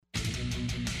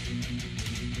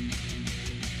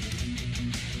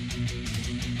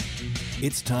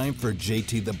It's time for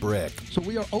JT the Brick. So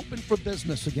we are open for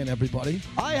business again, everybody.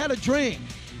 I had a dream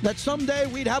that someday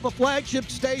we'd have a flagship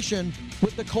station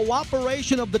with the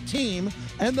cooperation of the team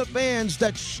and the fans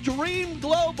that stream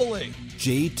globally.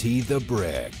 JT the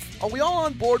Brick. Are we all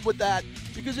on board with that?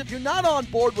 Because if you're not on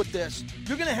board with this,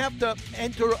 you're going to have to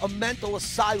enter a mental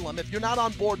asylum. If you're not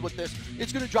on board with this,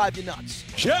 it's going to drive you nuts.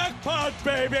 Jackpot,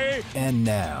 baby! And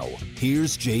now,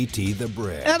 here's JT the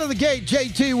Brick. Out of the gate,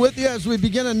 JT with you as we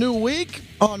begin a new week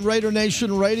on Raider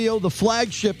Nation Radio, the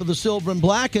flagship of the Silver and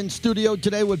Black. In studio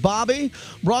today with Bobby.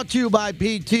 Brought to you by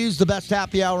PT's, the best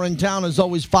happy hour in town is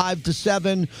always 5 to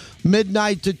 7,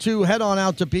 midnight to 2. Head on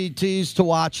out to PT's to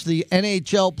watch the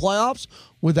NHL playoffs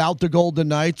without the Golden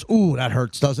Knights. Ooh, that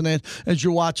hurts, doesn't it? As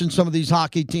you're watching some of these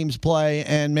hockey teams play,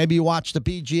 and maybe you watch the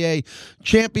PGA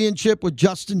Championship with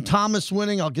Justin Thomas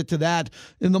winning. I'll get to that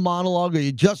in the monologue. Or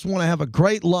you just want to have a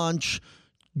great lunch,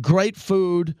 great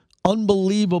food,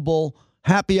 unbelievable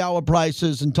happy hour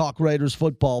prices, and talk Raiders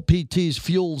football. PT's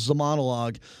fuels the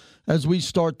monologue as we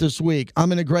start this week.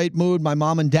 I'm in a great mood. My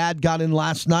mom and dad got in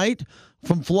last night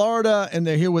from Florida, and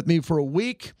they're here with me for a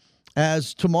week.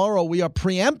 As tomorrow we are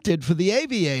preempted for the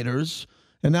Aviators,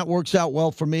 and that works out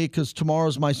well for me because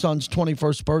tomorrow's my son's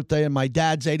 21st birthday and my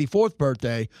dad's 84th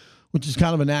birthday, which is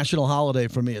kind of a national holiday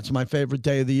for me. It's my favorite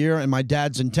day of the year, and my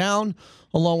dad's in town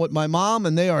along with my mom,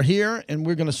 and they are here, and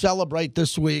we're going to celebrate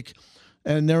this week,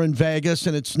 and they're in Vegas,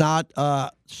 and it's not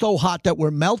so hot that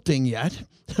we're melting yet.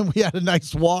 And we had a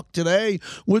nice walk today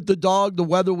with the dog. The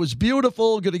weather was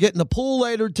beautiful. Going to get in the pool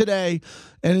later today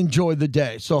and enjoy the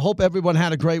day. So hope everyone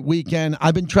had a great weekend.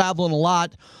 I've been traveling a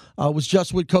lot. I was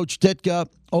just with Coach Ditka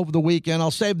over the weekend.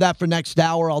 I'll save that for next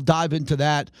hour. I'll dive into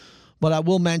that. But I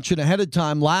will mention ahead of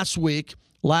time, last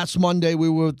Monday, we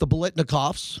were with the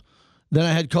Bolitnikovs. Then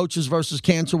I had Coaches versus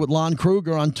Cancer with Lon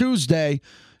Kruger on Tuesday.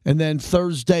 And then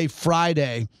Thursday,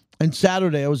 Friday, and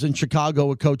Saturday, I was in Chicago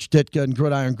with Coach Ditka and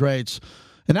Gridiron Greats.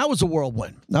 And that was a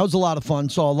whirlwind. That was a lot of fun.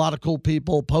 Saw a lot of cool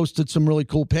people. Posted some really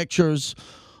cool pictures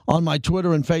on my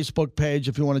Twitter and Facebook page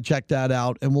if you want to check that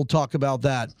out. And we'll talk about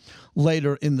that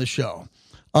later in the show.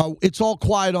 It's all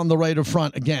quiet on the Raider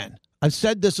front again. I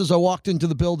said this as I walked into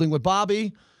the building with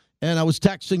Bobby, and I was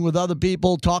texting with other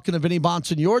people, talking to Vinny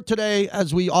Bonsignore today,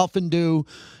 as we often do.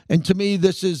 And to me,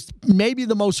 this is maybe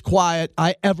the most quiet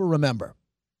I ever remember.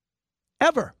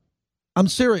 Ever. I'm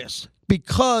serious.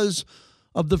 Because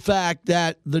of the fact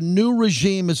that the new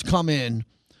regime has come in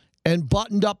and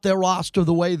buttoned up their roster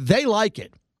the way they like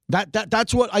it.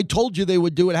 That's what I told you they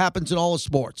would do. It happens in all of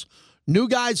sports. New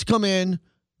guys come in,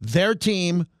 their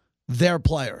team, their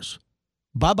players.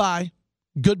 Bye-bye.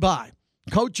 Goodbye.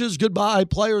 Coaches, goodbye.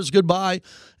 Players, goodbye.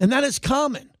 And that is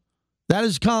common. That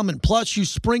is common. Plus, you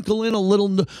sprinkle in a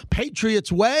little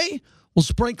Patriots way. We'll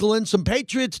sprinkle in some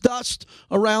Patriots dust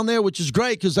around there, which is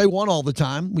great because they won all the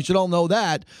time. We should all know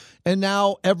that. And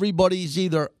now everybody's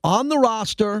either on the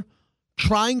roster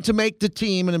trying to make the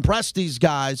team and impress these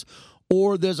guys,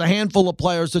 or there's a handful of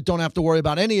players that don't have to worry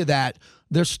about any of that.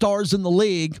 They're stars in the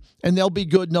league, and they'll be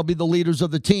good, and they'll be the leaders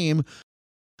of the team.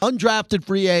 Undrafted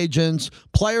free agents,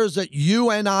 players that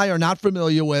you and I are not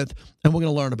familiar with, and we're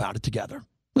going to learn about it together.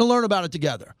 We're going to learn about it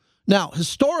together. Now,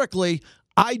 historically,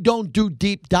 I don't do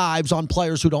deep dives on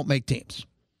players who don't make teams.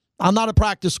 I'm not a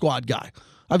practice squad guy.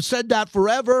 I've said that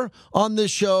forever on this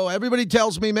show. Everybody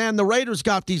tells me, man, the Raiders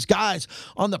got these guys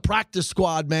on the practice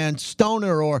squad, man,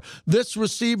 Stoner or this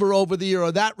receiver over the year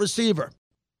or that receiver.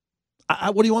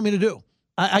 What do you want me to do?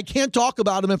 I can't talk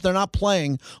about them if they're not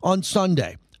playing on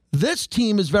Sunday. This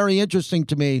team is very interesting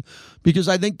to me because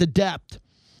I think the depth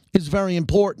is very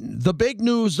important. The big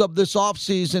news of this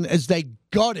offseason is they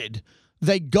gutted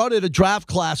a draft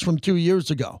class from 2 years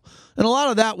ago. And a lot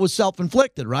of that was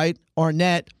self-inflicted, right?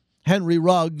 Arnett, Henry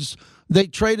Ruggs. They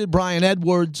traded Brian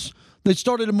Edwards. They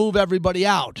started to move everybody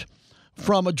out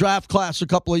from a draft class a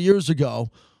couple of years ago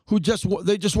who just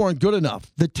weren't good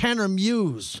enough. The Tanner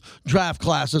Muse draft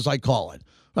class, as I call it.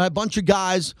 Right? A bunch of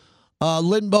guys,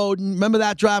 Lynn Bowden, remember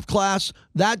that draft class?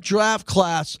 That draft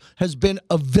class has been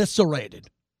eviscerated,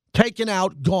 taken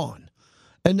out, gone.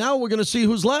 And now we're going to see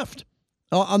who's left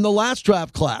on the last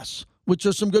draft class, which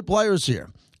are some good players here.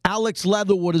 Alex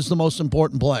Leatherwood is the most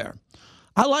important player.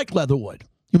 I like Leatherwood.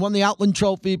 He won the Outland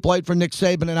Trophy, played for Nick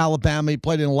Saban in Alabama. He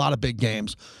played in a lot of big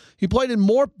games. He played in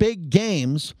more big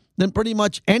games than pretty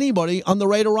much anybody on the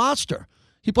Raider roster.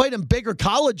 He played in bigger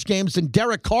college games than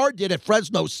Derek Carr did at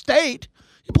Fresno State.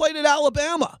 He played at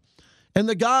Alabama. And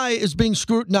the guy is being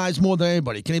scrutinized more than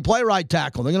anybody. Can he play right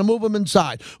tackle? They're going to move him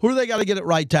inside. Who do they got to get at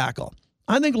right tackle?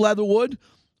 I think Leatherwood,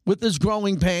 with his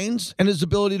growing pains and his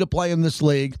ability to play in this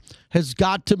league, has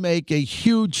got to make a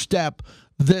huge step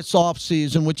this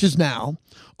offseason, which is now,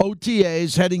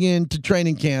 OTAs heading into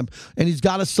training camp, and he's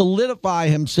got to solidify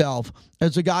himself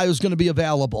as a guy who's going to be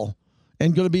available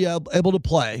and going to be able to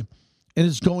play and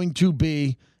is going to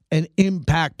be an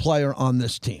impact player on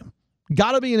this team.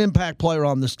 Got to be an impact player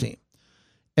on this team.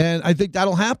 And I think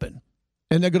that'll happen.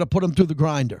 And they're going to put him through the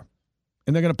grinder.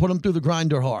 And they're going to put him through the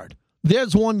grinder hard.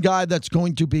 There's one guy that's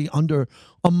going to be under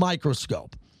a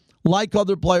microscope, like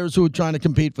other players who are trying to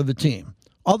compete for the team.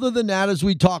 Other than that, as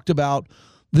we talked about,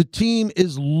 the team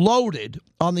is loaded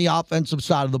on the offensive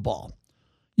side of the ball.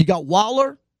 You got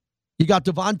Waller, you got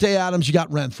Devontae Adams, you got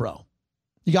Renfro.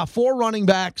 You got 4 running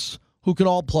backs who can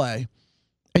all play,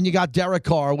 and you got Derek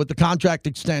Carr with the contract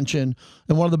extension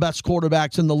and one of the best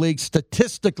quarterbacks in the league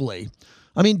statistically.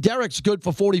 I mean, Derek's good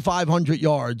for 4,500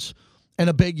 yards and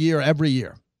a big year every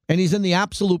year, and he's in the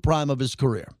absolute prime of his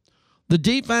career. The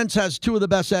defense has 2 of the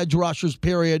best edge rushers,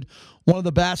 period. One of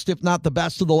the best, if not the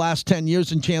best, of the last 10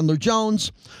 years in Chandler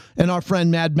Jones and our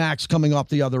friend Mad Max coming off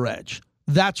the other edge.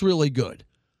 That's really good.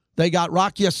 They got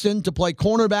Rock Ya-Sin to play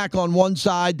cornerback on one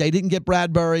side. They didn't get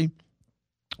Bradbury,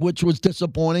 which was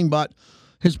disappointing, but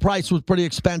his price was pretty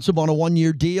expensive on a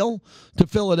 1-year deal to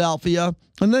Philadelphia.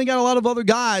 And then they got a lot of other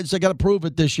guys that got to prove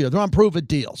it this year. They're on prove-it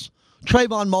deals.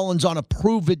 Trayvon Mullen's on a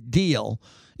prove-it deal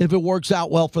if it works out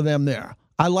well for them there.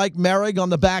 I like Merrick on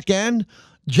the back end.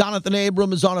 Jonathan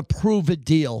Abram is on a prove-it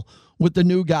deal with the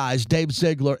new guys, Dave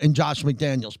Ziegler and Josh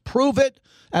McDaniels. Prove it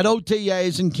at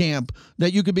OTAs and camp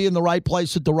that you could be in the right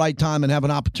place at the right time and have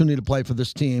an opportunity to play for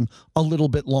this team a little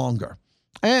bit longer.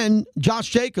 And Josh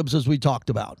Jacobs, as we talked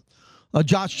about.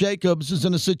 Josh Jacobs is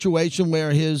in a situation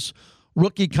where his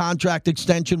rookie contract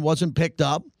extension wasn't picked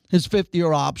up, his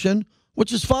 5th-year option,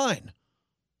 which is fine.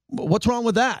 What's wrong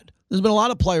with that? There's been a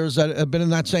lot of players that have been in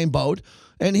that same boat,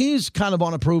 and he's kind of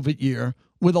on a prove-it year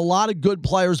with a lot of good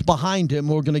players behind him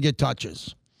who are going to get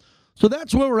touches. So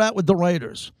that's where we're at with the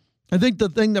Raiders. I think the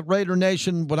thing that Raider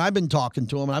Nation, when I've been talking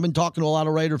to them, and I've been talking to a lot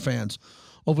of Raider fans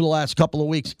over the last couple of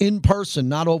weeks, in person,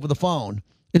 not over the phone,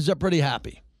 is they're pretty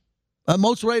happy.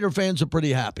 Most Raider fans are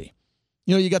pretty happy.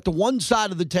 You know, you got the one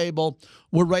side of the table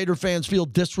where Raider fans feel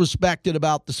disrespected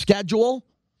about the schedule.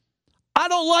 I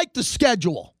don't like the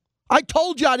schedule. I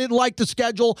told you I didn't like the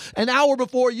schedule an hour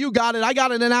before you got it. I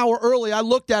got it an hour early. I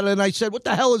looked at it and I said, what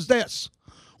the hell is this?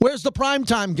 Where's the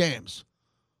primetime games?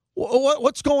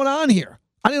 What's going on here?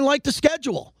 I didn't like the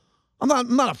schedule.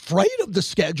 I'm not afraid of the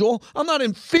schedule. I'm not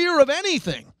in fear of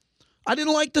anything. I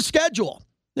didn't like the schedule.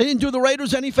 They didn't do the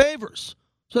Raiders any favors.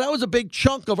 So that was a big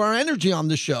chunk of our energy on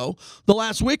the show the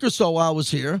last week or so while I was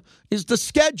here, is the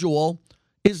schedule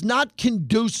is not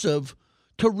conducive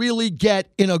to really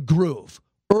get in a groove.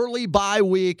 Early bye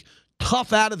week,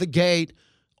 tough out of the gate,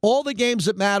 all the games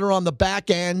that matter on the back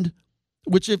end,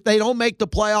 which if they don't make the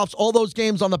playoffs, all those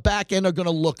games on the back end are going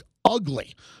to look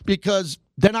ugly because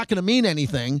they're not going to mean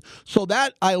anything. So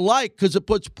that I like because it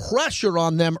puts pressure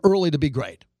on them early to be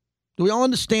great. Do we all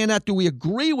understand that? Do we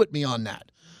agree with me on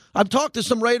that? I've talked to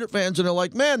some Raider fans and they're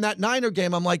like, man, that Niner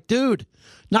game. I'm like, dude,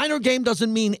 Niner game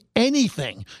doesn't mean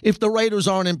anything if the Raiders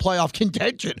aren't in playoff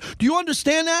contention. Do you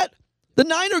understand that? The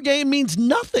Niner game means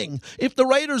nothing if the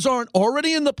Raiders aren't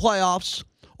already in the playoffs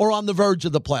or on the verge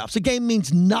of the playoffs. The game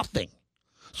means nothing.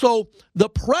 So the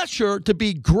pressure to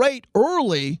be great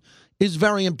early is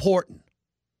very important.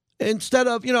 Instead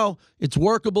of, it's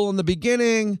workable in the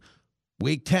beginning,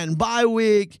 week 10 bye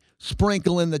week,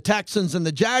 sprinkle in the Texans and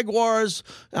the Jaguars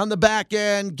on the back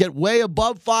end, get way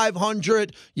above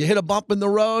 500, you hit a bump in the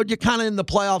road, you're kind of in the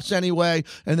playoffs anyway,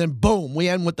 and then boom, we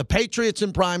end with the Patriots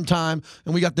in prime time,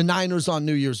 and we got the Niners on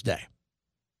New Year's Day.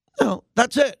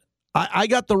 That's it. I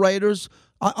got the Raiders.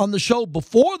 On the show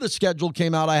before the schedule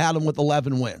came out, I had them with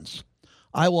 11 wins.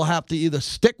 I will have to either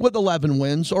stick with 11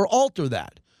 wins or alter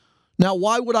that. Now,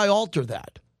 why would I alter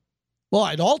that? Well,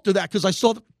 I'd alter that because I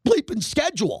saw the bleeping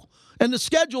schedule. And the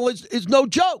schedule is no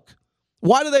joke.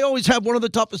 Why do they always have one of the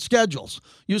toughest schedules?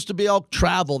 Used to be all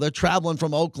travel. They're traveling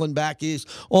from Oakland back east,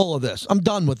 all of this. I'm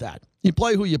done with that. You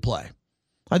play who you play.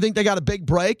 I think they got a big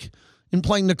break in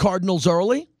playing the Cardinals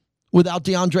early without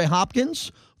DeAndre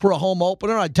Hopkins for a home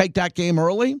opener. I'd take that game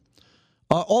early.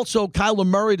 Also, Kyler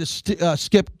Murray to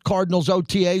skip Cardinals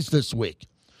OTAs this week.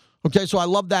 Okay, so I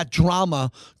love that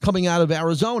drama coming out of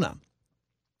Arizona.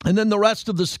 And then the rest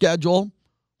of the schedule,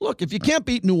 look, if you can't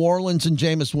beat New Orleans and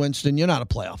Jameis Winston, you're not a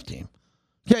playoff team.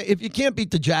 Okay, if you can't beat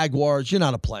the Jaguars, you're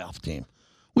not a playoff team.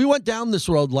 We went down this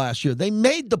road last year. They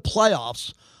made the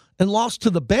playoffs and lost to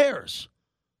the Bears,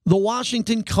 the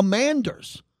Washington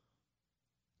Commanders,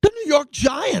 the New York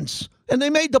Giants, and they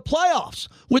made the playoffs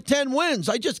with 10 wins.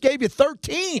 I just gave you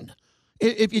 13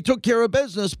 if you took care of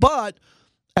business, but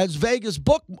As Vegas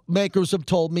bookmakers have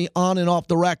told me on and off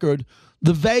the record,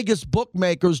 the Vegas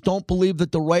bookmakers don't believe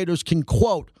that the Raiders can,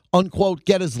 quote, unquote,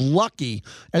 get as lucky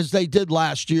as they did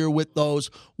last year with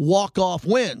those walk-off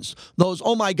wins. Those,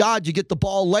 oh, my God, you get the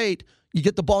ball late,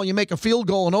 you make a field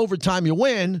goal in overtime, you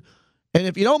win. And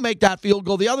if you don't make that field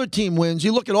goal, the other team wins.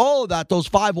 You look at all of that, those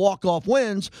 5 walk-off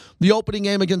wins, the opening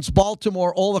game against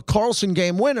Baltimore, all the Carlson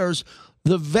game winners,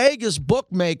 the Vegas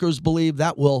bookmakers believe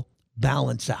that will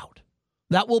balance out.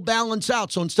 That will balance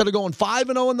out. So instead of going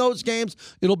 5-0 in those games,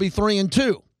 it'll be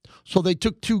 3-2. So they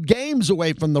took 2 games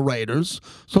away from the Raiders.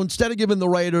 So instead of giving the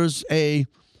Raiders a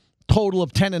total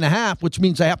of 10.5, which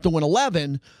means they have to win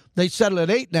 11, they set it at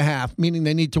 8.5, meaning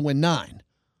they need to win 9.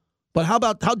 But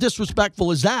how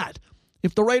disrespectful is that?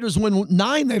 If the Raiders win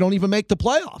 9, they don't even make the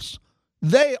playoffs.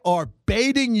 They are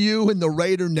baiting you in the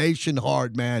Raider Nation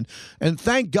hard, man. And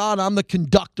thank God I'm the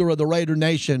conductor of the Raider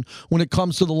Nation when it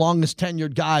comes to the longest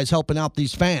tenured guys helping out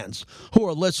these fans who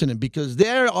are listening, because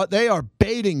they are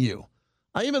baiting you.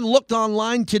 I even looked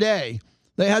online today.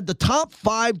 They had the top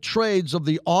 5 trades of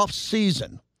the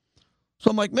offseason.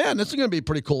 So I'm like, man, this is going to be a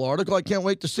pretty cool article. I can't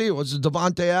wait to see it. Was it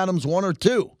Davante Adams 1 or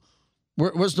 2?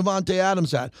 Where's Davante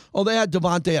Adams at? Oh, they had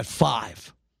Davante at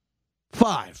 5.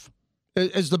 5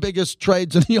 is the biggest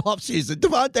trades in the offseason.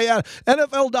 Davante Adams,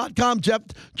 NFL.com, Jeff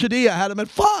Chadilla had him at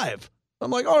 5.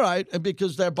 I'm like, all right,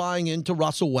 because they're buying into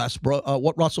Russell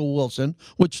Wilson,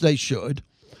 which they should.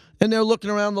 And they're looking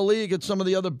around the league at some of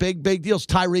the other big deals.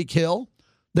 Tyreek Hill.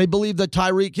 They believe that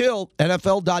Tyreek Hill,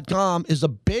 NFL.com, is a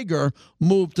bigger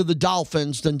move to the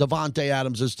Dolphins than Davante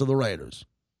Adams is to the Raiders.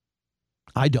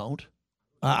 I don't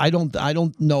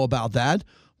know about that,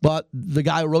 but the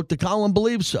guy who wrote the column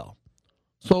believes so.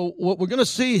 So what we're going to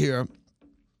see here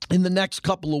in the next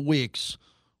couple of weeks,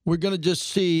 we're going to just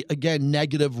see, again,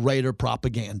 negative Raider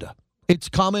propaganda. It's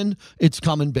coming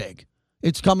big.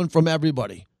 It's coming from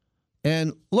everybody.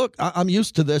 And look, I'm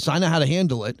used to this. I know how to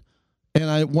handle it, and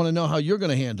I want to know how you're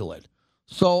going to handle it.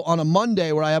 So on a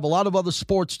Monday where I have a lot of other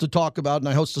sports to talk about, and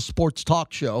I host a sports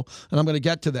talk show, and I'm going to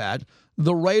get to that,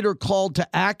 the Raider call to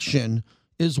action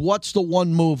is, what's the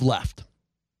one move left?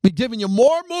 We're giving you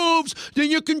more moves than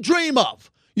you can dream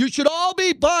of. You should all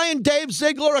be buying Dave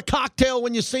Ziegler a cocktail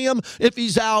when you see him if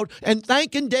he's out, and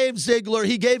thanking Dave Ziegler.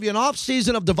 He gave you an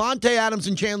offseason of Davante Adams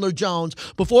and Chandler Jones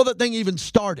before the thing even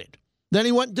started. Then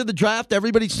he went into the draft.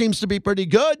 Everybody seems to be pretty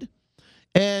good,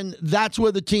 and that's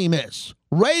where the team is.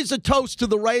 Raise a toast to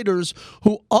the Raiders,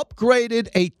 who upgraded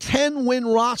a 10-win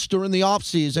roster in the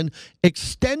offseason,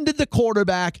 extended the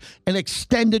quarterback, and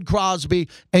extended Crosby,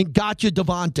 and got you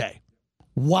Davante.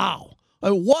 Wow.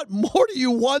 What more do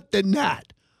you want than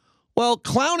that? Well,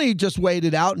 Clowney just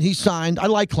waited out, and he signed. I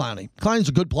like Clowney. Clowney's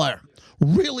a good player,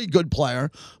 really good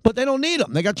player, but they don't need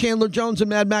him. They got Chandler Jones and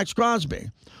Mad Max Crosby.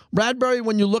 Bradbury,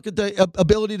 when you look at the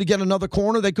ability to get another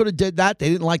corner, they could have did that. They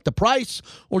didn't like the price,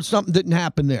 or something didn't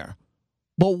happen there.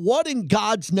 But what in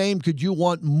God's name could you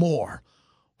want more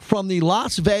from the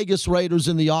Las Vegas Raiders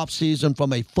in the offseason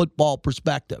from a football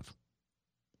perspective?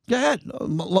 Go ahead.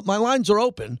 My lines are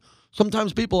open.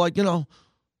 Sometimes people we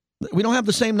don't have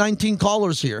the same 19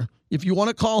 callers here. If you want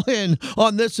to call in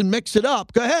on this and mix it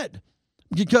up, go ahead.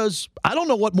 Because I don't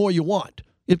know what more you want.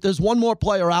 If there's one more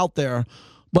player out there,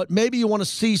 but maybe you want to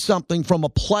see something from a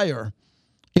player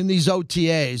in these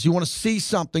OTAs. You want to see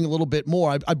something a little bit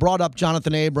more. I brought up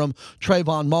Jonathan Abram,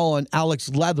 Trayvon Mullen, Alex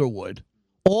Leatherwood.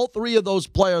 All 3 of those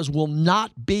players will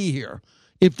not be here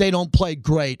if they don't play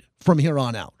great from here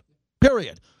on out.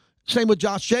 Period. Same with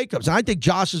Josh Jacobs. And I think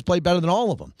Josh has played better than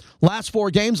all of them. Last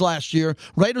 4 games last year,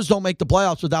 Raiders don't make the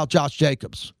playoffs without Josh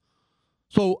Jacobs.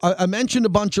 So I mentioned a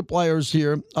bunch of players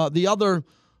here. The other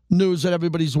news that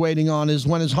everybody's waiting on is,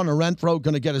 when is Hunter Renfrow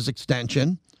going to get his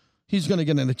extension? He's going to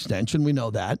get an extension. We know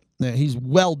that. He's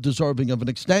well deserving of an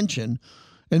extension.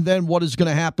 And then what is going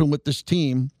to happen with this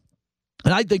team?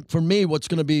 And I think for me, what's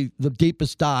going to be the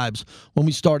deepest dives when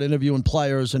we start interviewing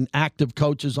players and active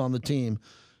coaches on the team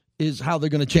is how they're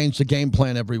going to change the game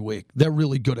plan every week. They're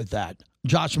really good at that.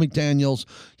 Josh McDaniels,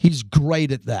 he's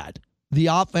great at that. The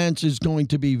offense is going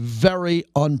to be very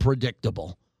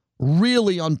unpredictable,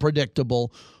 really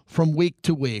unpredictable from week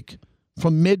to week,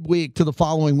 from midweek to the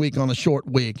following week on a short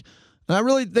week. And I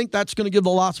really think that's going to give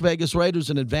the Las Vegas Raiders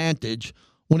an advantage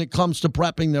when it comes to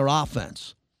prepping their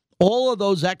offense. All of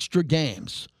those extra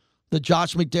games that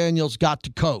Josh McDaniels got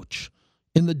to coach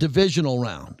in the divisional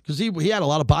round, because he had a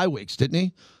lot of bye weeks, didn't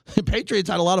he? The Patriots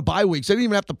had a lot of bye weeks. They didn't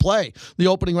even have to play the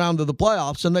opening round of the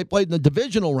playoffs, and they played in the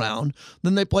divisional round,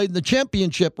 then they played in the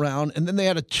championship round, and then they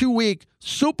had a 2-week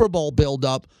Super Bowl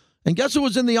build-up. And guess who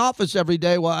was in the office every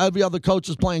day while every other coach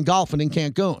was playing golf and in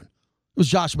Cancun? It was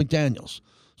Josh McDaniels.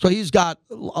 So he's got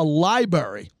a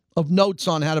library of notes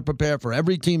on how to prepare for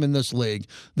every team in this league,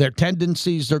 their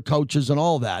tendencies, their coaches, and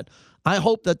all that. I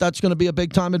hope that that's going to be a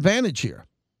big-time advantage here.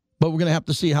 But we're going to have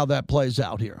to see how that plays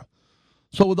out here.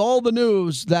 So with all the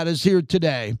news that is here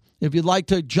today, if you'd like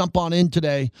to jump on in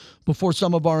today before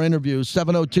some of our interviews,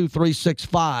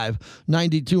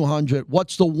 702-365-9200,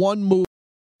 what's the one move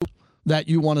that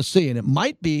you want to see? And it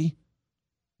might be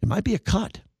a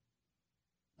cut.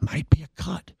 Might be a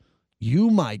cut.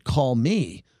 You might call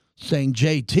me saying,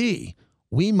 JT,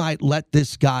 we might let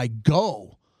this guy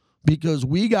go because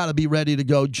we got to be ready to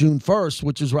go June 1st,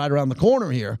 which is right around the corner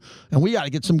here, and we got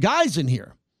to get some guys in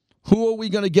here. Who are we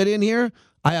going to get in here?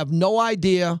 I have no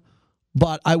idea,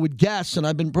 but I would guess, and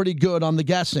I've been pretty good on the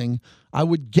guessing, I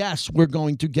would guess we're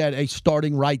going to get a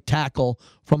starting right tackle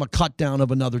from a cut down of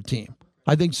another team.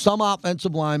 I think some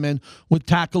offensive lineman with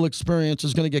tackle experience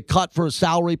is going to get cut for a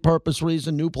salary purpose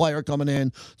reason, new player coming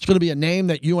in. It's going to be a name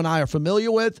that you and I are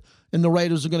familiar with, and the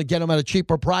Raiders are going to get him at a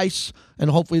cheaper price, and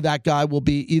hopefully that guy will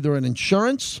be either an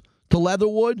insurance to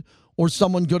Leatherwood or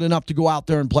someone good enough to go out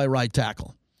there and play right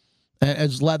tackle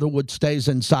as Leatherwood stays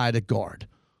inside at guard.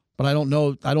 But I don't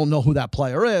know who that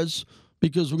player is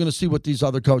because we're going to see what these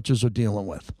other coaches are dealing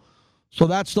with. So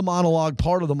that's the monologue,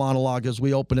 part of the monologue as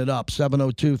we open it up,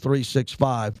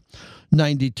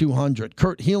 702-365-9200.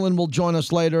 Kurt Helin will join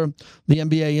us later, the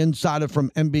NBA insider from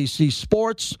NBC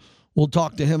Sports. We'll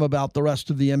talk to him about the rest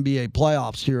of the NBA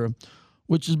playoffs here,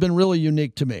 which has been really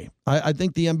unique to me. I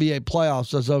think the NBA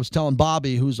playoffs, as I was telling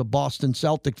Bobby, who's a Boston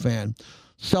Celtic fan,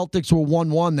 Celtics were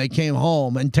 1-1. They came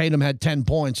home, and Tatum had 10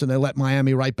 points, and they let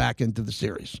Miami right back into the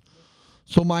series.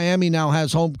 So Miami now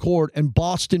has home court, and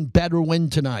Boston better win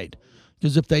tonight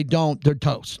because if they don't, they're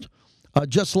toast.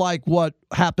 Just like what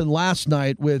happened last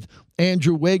night with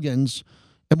Andrew Wiggins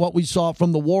and what we saw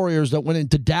from the Warriors that went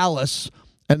into Dallas,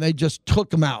 and they just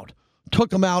took him out.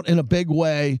 Took him out in a big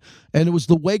way, and it was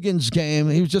the Wiggins game.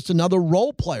 He was just another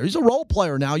role player. He's a role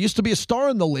player now. He used to be a star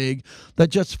in the league that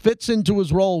just fits into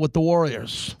his role with the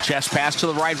Warriors. Chest pass to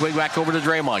the right wing, back over to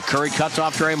Draymond. Curry cuts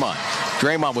off Draymond.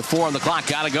 Draymond with 4 on the clock.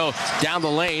 Got to go down the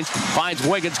lane. Finds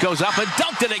Wiggins, goes up and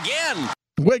dunked it again.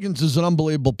 Wiggins is an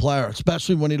unbelievable player,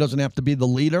 especially when he doesn't have to be the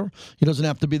leader. He doesn't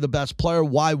have to be the best player.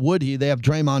 Why would he? They have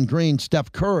Draymond Green,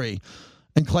 Steph Curry,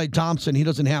 and Klay Thompson. He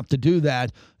doesn't have to do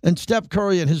that. And Steph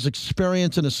Curry and his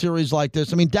experience in a series like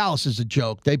this, I mean, Dallas is a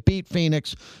joke. They beat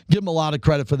Phoenix. Give them a lot of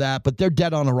credit for that, but they're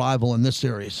dead on arrival in this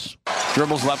series.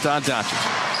 Dribbles left on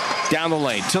Doncic. Down the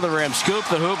lane, to the rim, scoop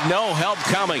the hoop, no help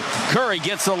coming. Curry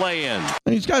gets the lay-in.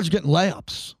 And these guys are getting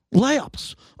layups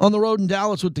on the road in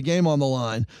Dallas with the game on the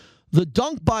line. The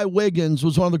dunk by Wiggins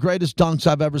was one of the greatest dunks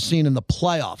I've ever seen in the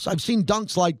playoffs. I've seen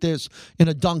dunks like this in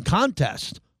a dunk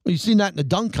contest. Well, you've seen that in a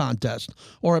dunk contest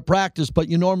or at practice, but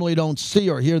you normally don't see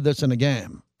or hear this in a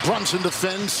game. Brunson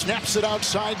defends, snaps it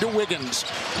outside to Wiggins.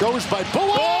 Goes by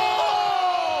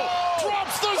below!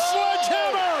 Drops the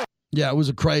sledgehammer! Yeah, it was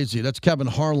crazy. That's Kevin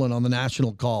Harlan on the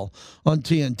national call on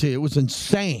TNT. It was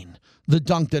insane, the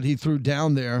dunk that he threw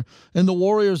down there. And the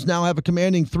Warriors now have a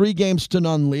commanding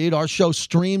 3-0 lead. Our show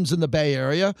streams in the Bay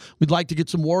Area. We'd like to get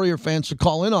some Warrior fans to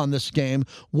call in on this game.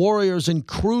 Warriors in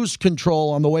cruise control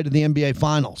on the way to the NBA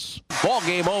Finals. Ball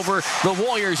game over. The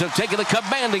Warriors have taken a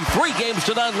commanding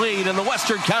 3-0 lead in the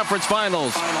Western Conference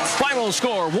Finals. Final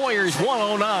score, Warriors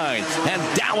 109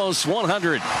 and Dallas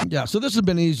 100. Yeah, so this has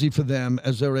been easy for them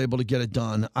as they were able to get it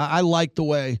done. I like the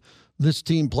way this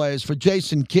team plays. For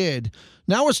Jason Kidd,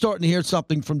 now we're starting to hear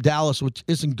something from Dallas, which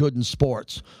isn't good in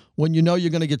sports. When you know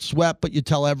you're going to get swept, but you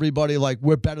tell everybody, like,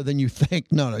 we're better than you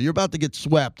think. No, you're about to get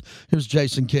swept. Here's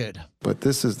Jason Kidd. But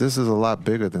this is a lot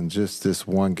bigger than just this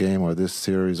one game or this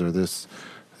series or this.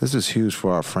 This is huge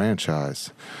for our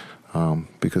franchise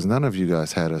because none of you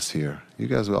guys had us here. You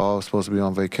guys were all supposed to be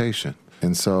on vacation.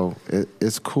 And so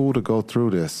it's cool to go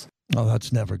through this. Oh,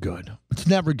 that's never good. It's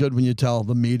never good when you tell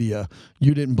the media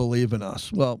you didn't believe in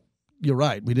us. Well, you're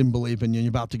right. We didn't believe in you. You're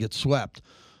about to get swept.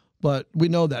 But we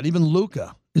know that. Even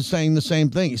Luka is saying the same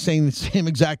thing. He's saying the same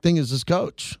exact thing as his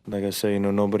coach. Like I say,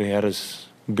 nobody had us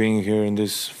being here in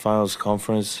this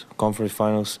conference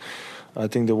finals. I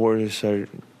think the Warriors are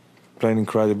playing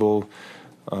incredible.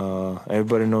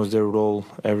 Everybody knows their role.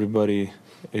 Everybody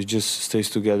just stays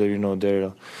together.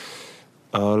 They're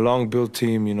a long-built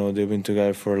team. They've been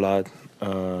together for a lot.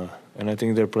 And I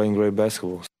think they're playing great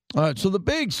basketball. All right, so the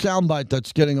big soundbite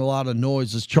that's getting a lot of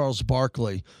noise is Charles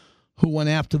Barkley, who went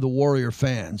after the Warrior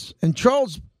fans. And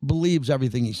Charles believes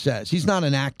everything he says. He's not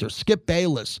an actor. Skip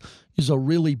Bayless is a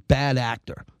really bad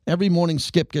actor. Every morning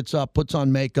Skip gets up, puts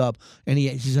on makeup, and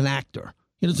he's an actor.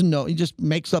 He doesn't know. He just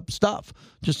makes up stuff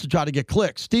just to try to get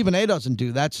clicks. Stephen A. doesn't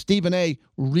do that. Stephen A.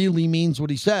 really means what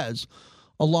he says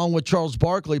along with Charles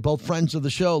Barkley, both friends of the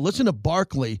show. Listen to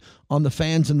Barkley on the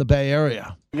fans in the Bay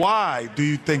Area. Why do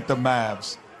you think the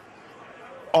Mavs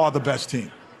are the best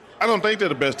team? I don't think they're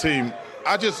the best team.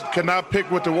 I just cannot pick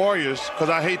with the Warriors because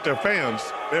I hate their fans.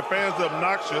 Their fans are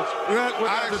obnoxious.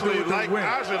 I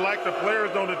actually like the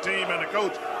players on the team and the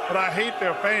coach, but I hate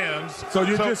their fans. So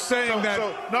you're just saying that?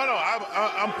 No,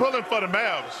 I'm pulling for the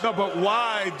Mavs. No, but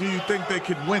why do you think they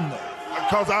could win that?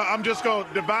 Because I'm just going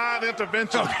to divine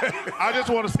intervention. Okay. I just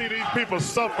want to see these people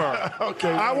suffer.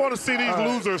 Okay. I want to see these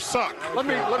losers suck.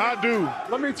 I do.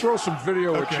 Let me throw some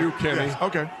video at you, Kenny. Yes.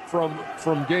 Okay.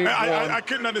 From game one. I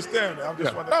couldn't understand it. I'm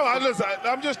just wondering. Listen.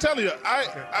 I'm just telling you.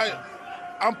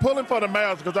 I'm pulling for the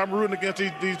Mavs because I'm rooting against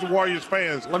these Warriors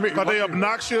fans. Because they're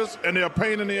obnoxious and they're a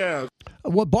pain in the ass.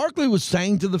 What Barkley was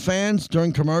saying to the fans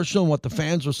during commercial and what the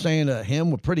fans were saying to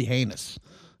him were pretty heinous.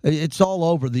 It's all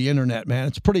over the internet, man.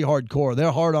 It's pretty hardcore.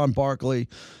 They're hard on Barkley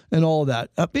and all of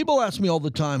that. People ask me all the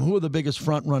time, who are the biggest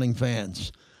front-running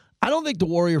fans? I don't think the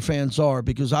Warrior fans are,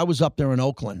 because I was up there in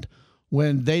Oakland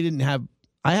when they didn't have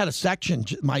 – I had a section,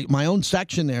 my own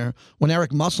section there when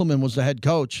Eric Musselman was the head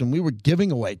coach, and we were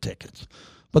giving away tickets.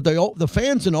 But the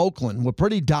fans in Oakland were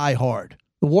pretty die-hard.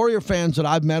 The Warrior fans that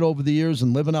I've met over the years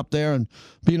and living up there and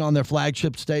being on their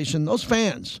flagship station, those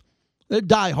fans, they're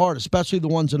die-hard, especially the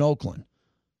ones in Oakland.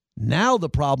 Now the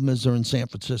problem is they're in San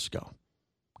Francisco,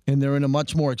 and they're in a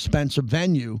much more expensive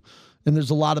venue, and there's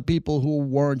a lot of people who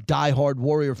weren't diehard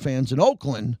Warrior fans in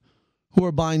Oakland who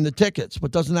are buying the tickets.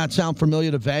 But doesn't that sound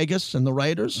familiar to Vegas and the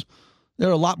Raiders? There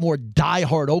are a lot more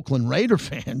diehard Oakland Raider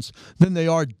fans than they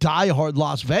are diehard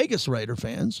Las Vegas Raider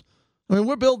fans. I mean,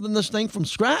 we're building this thing from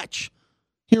scratch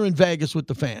here in Vegas with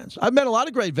the fans. I've met a lot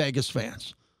of great Vegas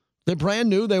fans. They're brand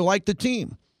new. They like the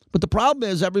team. But the problem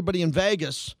is everybody in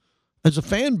Vegas, as a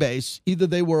fan base, either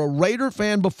they were a Raider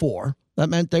fan before, that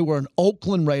meant they were an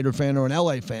Oakland Raider fan or an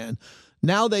LA fan.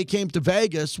 Now they came to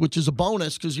Vegas, which is a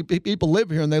bonus because people live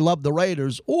here and they love the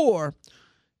Raiders, or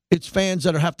it's fans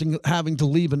that are having to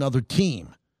leave another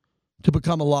team to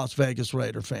become a Las Vegas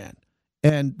Raider fan.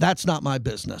 And that's not my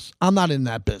business. I'm not in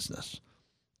that business.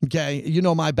 Okay? You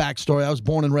know my backstory. I was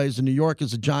born and raised in New York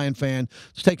as a Giant fan.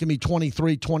 It's taken me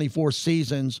 23, 24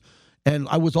 seasons. And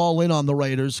I was all in on the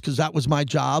Raiders because that was my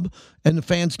job. And the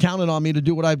fans counted on me to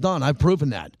do what I've done. I've proven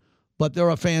that. But there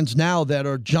are fans now that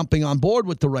are jumping on board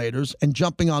with the Raiders and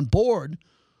jumping on board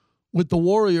with the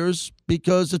Warriors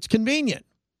because it's convenient.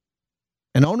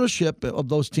 And ownership of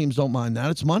those teams don't mind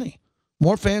that. It's money.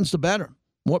 More fans, the better.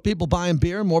 More people buying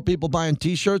beer, more people buying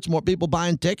T-shirts, more people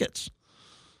buying tickets.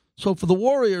 So for the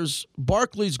Warriors,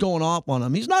 Barkley's going off on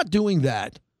them. He's not doing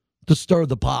that to stir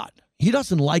the pot. He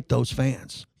doesn't like those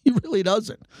fans. He really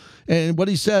doesn't. And what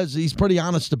he says, he's pretty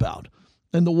honest about.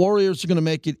 And the Warriors are going to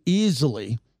make it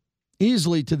easily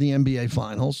to the NBA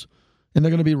Finals. And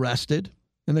they're going to be rested.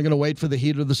 And they're going to wait for the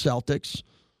Heat or the Celtics.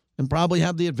 And probably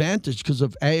have the advantage because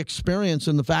of experience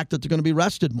and the fact that they're going to be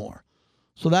rested more.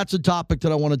 So that's a topic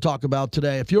that I want to talk about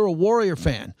today. If you're a Warrior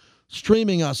fan,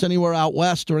 streaming us anywhere out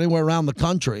west or anywhere around the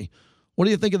country, what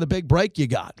do you think of the big break you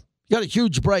got? You got a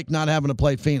huge break not having to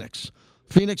play Phoenix.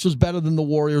 Phoenix was better than the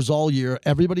Warriors all year.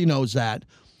 Everybody knows that.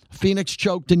 Phoenix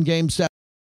choked in Game 7,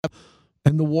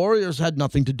 and the Warriors had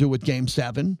nothing to do with Game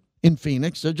 7 in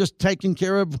Phoenix. They're just taking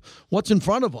care of what's in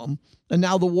front of them. And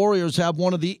now the Warriors have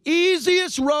one of the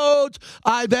easiest roads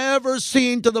I've ever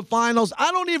seen to the finals.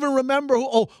 I don't even remember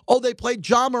who. They played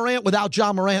Ja Morant without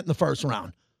Ja Morant in the first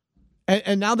round.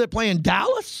 And now they're playing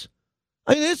Dallas?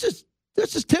 I mean, this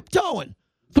is tiptoeing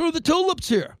through the tulips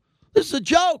here. This is a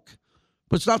joke.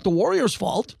 But it's not the Warriors'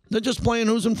 fault. They're just playing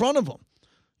who's in front of them.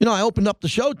 You know, I opened up the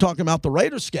show talking about the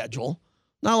Raiders' schedule.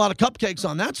 Not a lot of cupcakes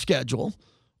on that schedule,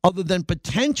 other than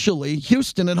potentially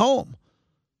Houston at home.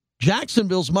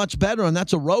 Jacksonville's much better, and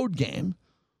that's a road game.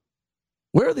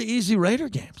 Where are the easy Raider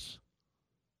games?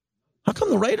 How come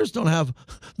the Raiders don't have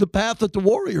the path that the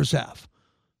Warriors have?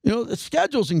 You know, the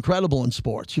schedule's incredible in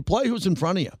sports. You play who's in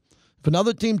front of you. If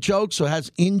another team chokes or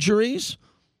has injuries,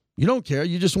 you don't care.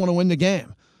 You just want to win the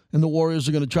game. And the Warriors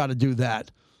are going to try to do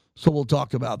that. So we'll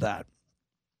talk about that.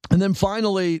 And then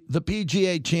finally, the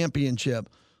PGA Championship.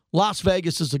 Las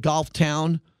Vegas is a golf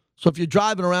town. So if you're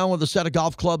driving around with a set of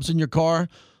golf clubs in your car,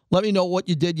 let me know what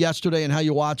you did yesterday and how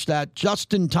you watched that.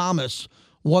 Justin Thomas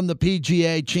won the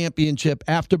PGA Championship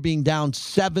after being down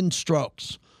 7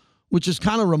 strokes, which is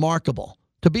kind of remarkable.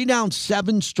 To be down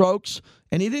 7 strokes,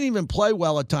 and he didn't even play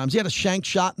well at times. He had a shank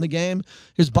shot in the game.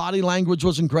 His body language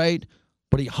wasn't great.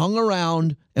 But he hung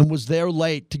around and was there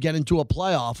late to get into a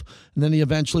playoff, and then he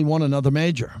eventually won another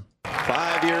major.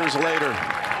 5 years later,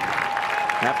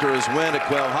 after his win at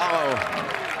Quail Hollow,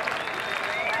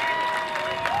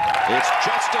 it's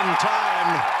just in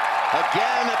time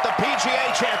again at the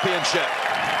PGA Championship.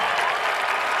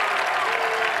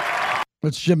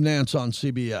 It's Jim Nantz on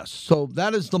CBS. So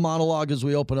that is the monologue as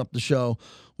we open up the show.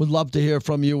 Would love to hear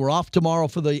from you. We're off tomorrow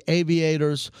for the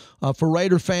Aviators. For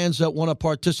Raider fans that want to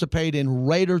participate in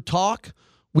Raider Talk,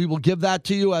 we will give that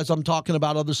to you as I'm talking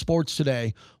about other sports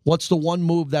today. What's the one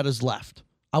move that is left?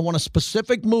 I want a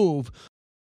specific move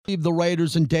the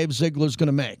Raiders and Dave Ziegler's going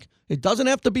to make. It doesn't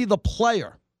have to be the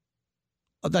player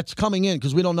that's coming in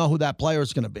because we don't know who that player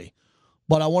is going to be.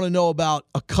 But I want to know about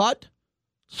a cut,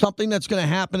 something that's going to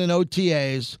happen in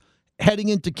OTAs, heading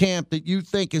into camp that you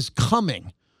think is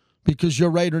coming because you're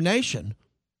Raider Nation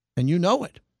and you know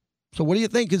it. So what do you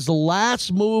think is the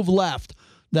last move left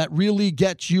that really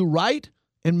gets you right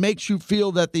and makes you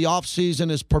feel that the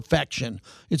offseason is perfection?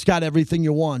 It's got everything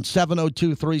you want.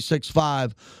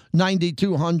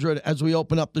 702-365-9200 as we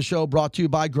open up the show, brought to you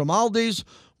by Grimaldi's,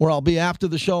 where I'll be after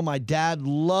the show. My dad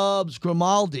loves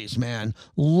Grimaldi's, man.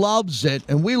 Loves it.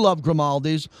 And we love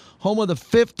Grimaldi's, home of the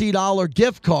 $50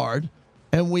 gift card.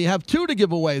 And we have 2 to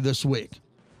give away this week.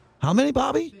 How many,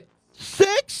 Bobby?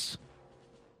 6?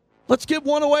 Let's give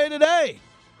 1 away today.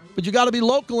 But you got to be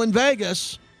local in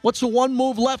Vegas. What's the one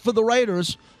move left for the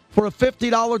Raiders for a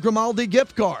 $50 Grimaldi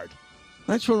gift card?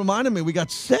 Thanks for reminding me. We got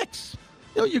 6.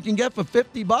 You know, you can get for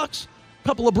 $50, a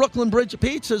couple of Brooklyn Bridge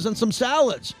pizzas and some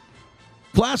salads,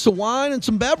 glass of wine and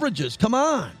some beverages. Come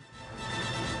on.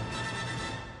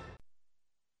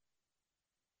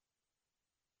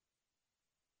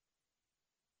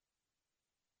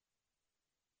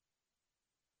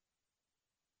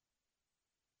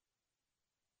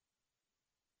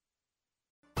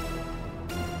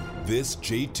 This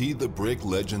JT the Brick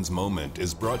Legends moment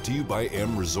is brought to you by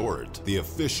M Resort, the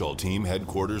official team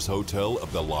headquarters hotel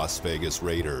of the Las Vegas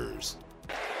Raiders.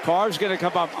 Carr's going to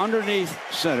come up underneath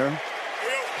center.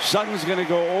 Sutton's going to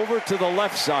go over to the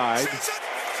left side.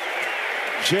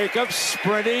 Jacobs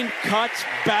sprinting, cuts,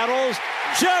 battles.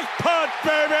 Jackpot,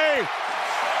 baby!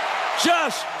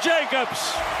 Just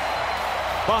Jacobs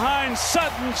behind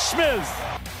Sutton Smith.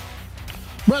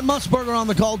 Brent Musburger on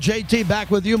the call. JT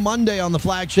back with you Monday on the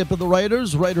flagship of the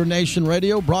Raiders, Raider Nation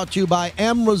Radio, brought to you by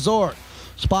M Resort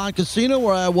Spa and Casino,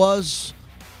 where I was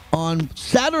on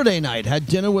Saturday night. Had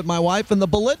dinner with my wife and the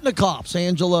Bolitnikoffs,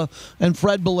 Angela and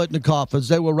Fred Bolitnikoff, as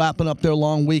they were wrapping up their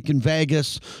long week in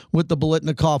Vegas with the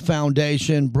Bolitnikoff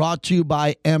Foundation. Brought to you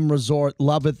by M Resort.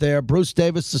 Love it there. Bruce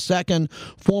Davis II,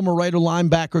 former Raider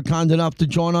linebacker, kind enough to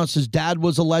join us. His dad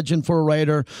was a legend for a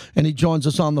Raider, and he joins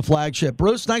us on the flagship.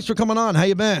 Bruce, thanks for coming on. How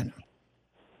you been?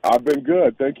 I've been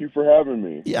good. Thank you for having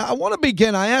me. Yeah, I want to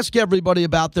begin. I ask everybody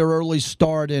about their early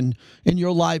start in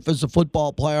your life as a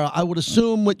football player. I would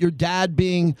assume with your dad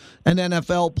being an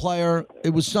NFL player,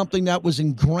 it was something that was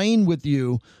ingrained with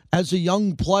you as a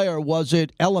young player. Was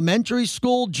it elementary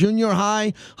school, junior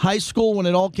high, high school, when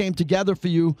it all came together for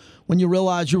you when you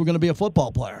realized you were going to be a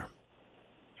football player?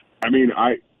 I mean,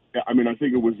 I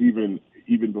think it was even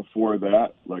before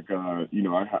that. Like, I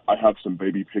have some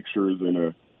baby pictures in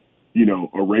a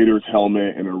Raiders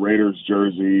helmet and a Raiders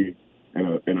jersey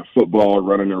and a football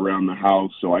running around the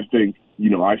house. So I think,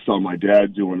 I saw my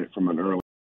dad doing it from an early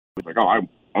age. Like, I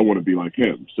want to be like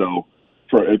him. So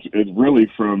it's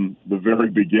really from the very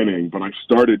beginning, but I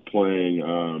started playing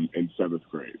in 7th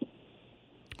grade.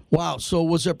 Wow. So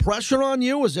was there pressure on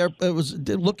you?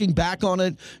 Looking back on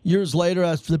it years later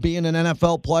as to being an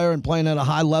NFL player and playing at a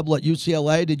high level at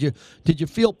UCLA, did you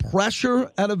feel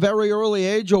pressure at a very early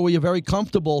age, or were you very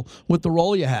comfortable with the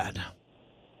role you had?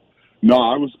 No,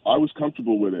 I was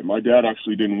comfortable with it. My dad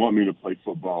actually didn't want me to play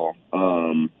football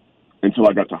until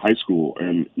I got to high school,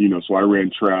 and so I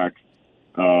ran track.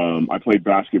 I played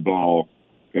basketball.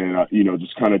 And,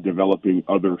 just kind of developing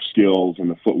other skills and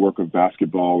the footwork of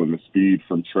basketball and the speed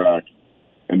from track.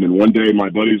 And then one day my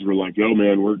buddies were like, yo,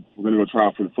 man, we're going to go try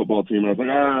out for the football team. And I was like,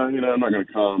 I'm not going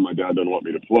to come. My dad doesn't want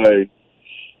me to play.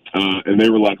 And they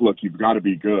were like, look, you've got to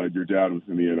be good. Your dad was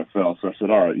in the NFL. So I said,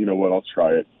 all right, you know what, I'll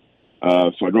try it.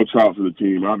 So I go try out for the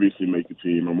team, obviously make the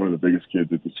team. I'm one of the biggest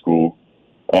kids at the school.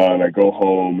 And I go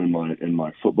home in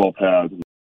my football pads,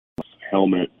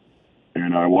 helmet.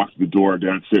 And I walked to the door,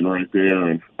 Dad's sitting right there,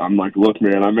 and I'm like, look,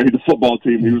 man, I made the football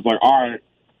team. He was like, all right,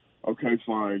 okay,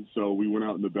 fine. So we went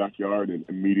out in the backyard and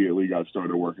immediately got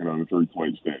started working on the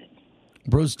 3-point stand.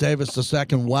 Bruce Davis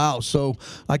II, wow. So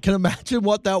I can imagine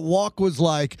what that walk was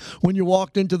like when you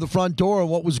walked into the front door and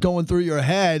what was going through your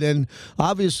head. And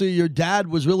obviously your dad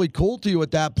was really cool to you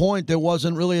at that point. There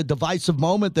wasn't really a divisive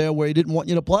moment there where he didn't want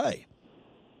you to play.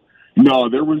 No,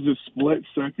 there was a split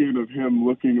second of him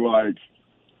looking like,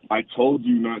 I told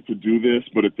you not to do this,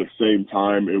 but at the same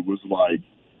time, it was like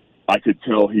I could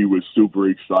tell he was super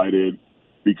excited.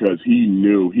 because he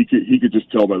knew he could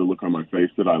just tell by the look on my face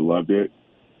that I loved it.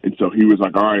 And so he was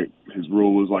like, all right, his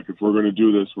rule was like, if we're going to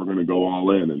do this, we're going to go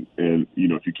all in. And, you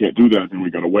know, if you can't do that, then we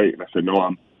got to wait. And I said, no,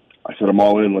 I'm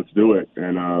all in. Let's do it.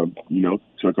 And, you know,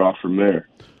 took off from there.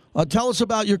 Tell us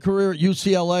about your career at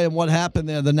UCLA and what happened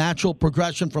there, the natural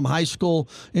progression from high school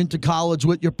into college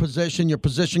with your position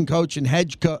coach and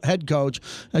head coach,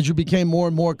 as you became more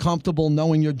and more comfortable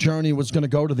knowing your journey was going to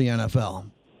go to the NFL.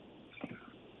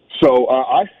 So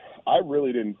I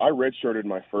really didn't. I redshirted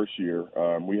my first year.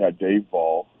 We had Dave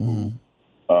Ball,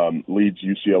 leads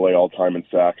UCLA all-time in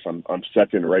sacks. I'm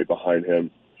second right behind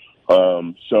him.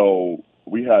 So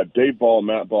we had Dave Ball,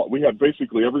 Matt Ball. We had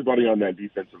basically everybody on that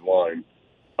defensive line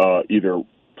either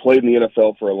played in the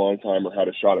NFL for a long time or had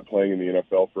a shot at playing in the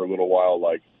NFL for a little while,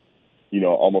 like, you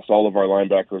know, almost all of our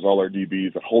linebackers, all our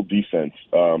DBs, the whole defense.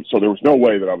 So there was no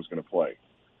way that I was going to play.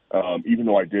 Even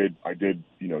though I did,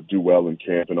 you know, do well in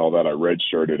camp and all that, I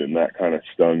redshirted, and that kind of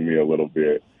stung me a little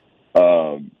bit.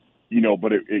 You know,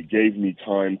 but it gave me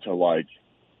time to, like,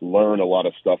 learn a lot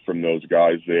of stuff from those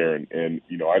guys there. And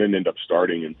you know, I didn't end up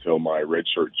starting until my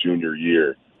redshirt junior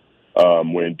year.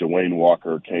 When Dwayne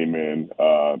Walker came in.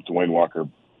 Dwayne Walker,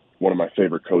 one of my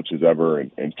favorite coaches ever,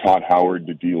 and Todd Howard,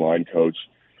 the D-line coach,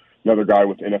 another guy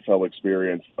with NFL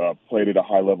experience, played at a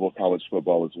high level of college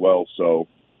football as well. So,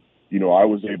 you know, I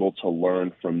was able to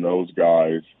learn from those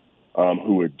guys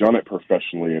who had done it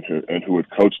professionally and who had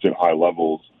coached at high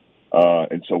levels.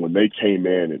 And so when they came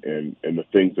in and the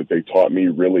things that they taught me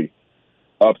really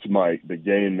upped the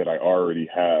game that I already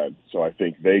had. So I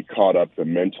think they caught up the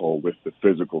mental with the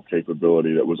physical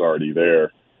capability that was already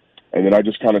there. And then I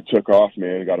just kind of took off,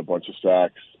 man, got a bunch of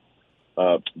sacks,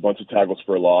 a bunch of tackles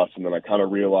for a loss. And then I kind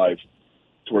of realized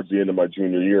towards the end of my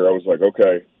junior year, I was like,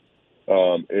 okay,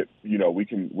 you know, we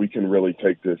can really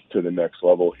take this to the next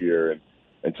level here.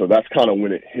 And so that's kind of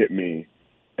when it hit me.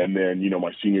 And then, you know,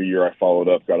 my senior year, I followed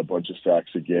up, got a bunch of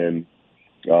sacks again.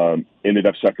 Ended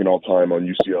up second all time on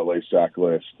UCLA sack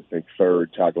list. I think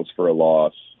third tackles for a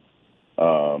loss.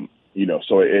 You know,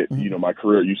 so you know, my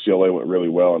career at UCLA went really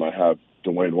well, and I have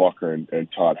Dwayne Walker and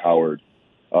Todd Howard,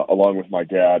 along with my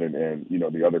dad and you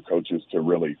know, the other coaches to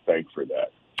really thank for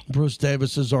that. Bruce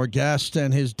Davis is our guest,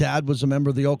 and his dad was a member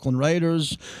of the Oakland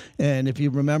Raiders. And if you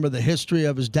remember the history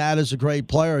of his dad as a great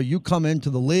player, you come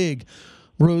into the league,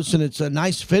 Bruce, and it's a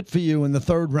nice fit for you in the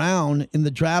third round in the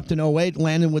draft in 2008,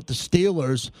 landing with the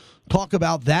Steelers. Talk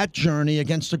about that journey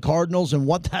against the Cardinals and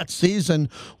what that season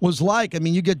was like. I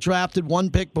mean, you get drafted one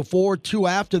pick before, two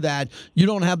after that. You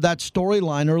don't have that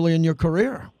storyline early in your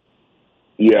career.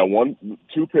 Yeah,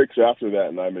 two picks after that,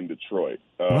 and I'm in Detroit.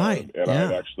 Right. And yeah.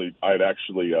 I had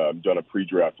actually done a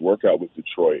pre-draft workout with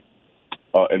Detroit,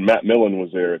 and Matt Millen was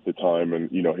there at the time,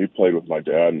 and you know, he played with my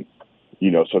dad. And, you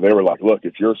know, so they were like, look,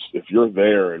 if you're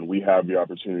there and we have the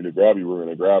opportunity to grab you, we're going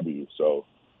to grab you. So,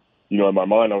 you know, in my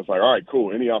mind, I was like, all right,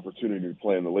 cool, any opportunity to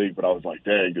play in the league. But I was like,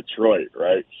 dang, Detroit,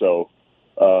 right? So,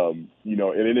 you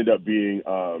know, it ended up being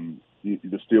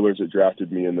the Steelers that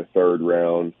drafted me in the third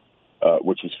round,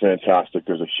 which was fantastic.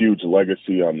 There's a huge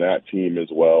legacy on that team as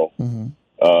well. Mm-hmm.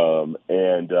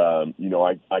 You know,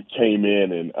 I came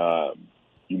in and,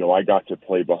 you know, I got to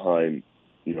play behind,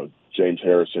 you know, James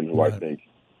Harrison, who I think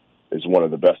is one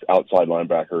of the best outside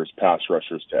linebackers, pass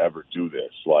rushers to ever do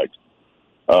this. Like,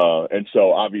 and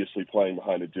so obviously playing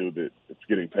behind a dude that's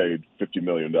getting paid $50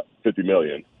 million,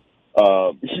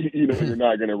 you know, you're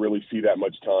not going to really see that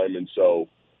much time. And so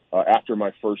after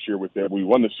my first year with them, we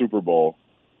won the Super Bowl,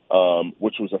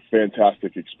 which was a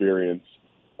fantastic experience.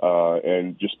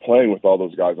 And just playing with all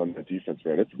those guys on the defense,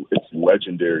 man, it's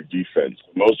legendary defense.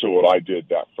 Most of what I did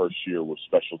that first year was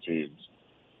special teams.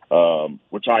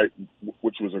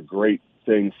 Which was a great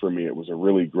thing for me. It was a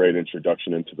really great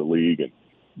introduction into the league, and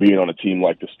being on a team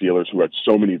like the Steelers, who had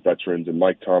so many veterans, and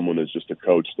Mike Tomlin is just a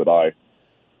coach that I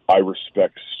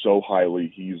respect so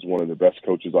highly. He's one of the best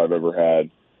coaches I've ever had,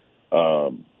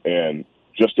 and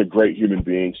just a great human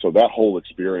being. So that whole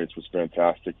experience was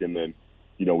fantastic. And then,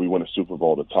 you know, we won a Super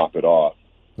Bowl to top it off.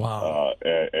 Wow!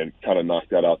 And kind of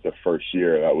knocked that out the first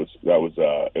year. It was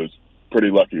pretty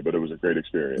lucky, but it was a great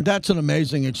experience. That's an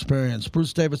amazing experience.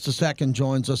 Bruce Davis II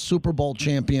joins us, Super Bowl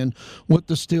champion with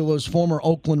the Steelers, former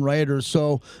Oakland Raiders.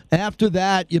 So after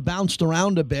that, you bounced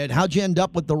around a bit. How'd you end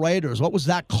up with the Raiders? What was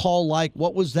that call like?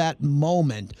 What was that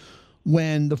moment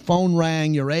when the phone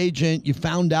rang, your agent, you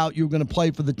found out you were going to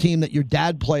play for the team that your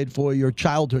dad played for, your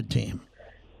childhood team?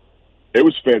 It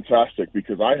was fantastic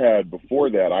because before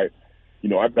that, I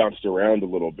bounced around a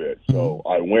little bit. So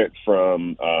I went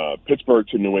from Pittsburgh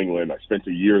to New England. I spent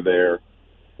a year there,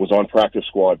 was on practice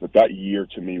squad, but that year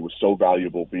to me was so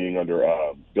valuable being under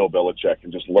Bill Belichick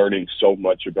and just learning so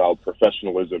much about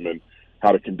professionalism and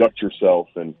how to conduct yourself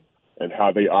and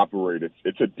how they operate.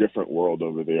 It's a different world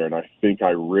over there, and I think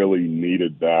I really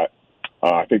needed that.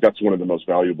 I think that's one of the most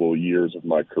valuable years of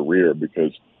my career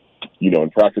because, in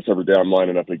practice every day I'm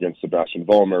lining up against Sebastian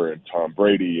Vollmer and Tom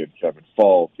Brady and Kevin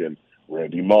Falk and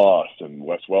Randy Moss and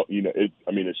Wes Welker.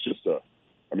 It's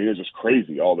just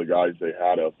crazy, all the guys they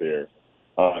had out there.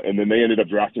 And then they ended up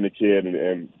drafting a kid,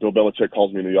 and Bill Belichick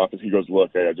calls me into the office. He goes,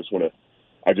 "Look, hey, I just want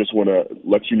to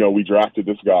let you know we drafted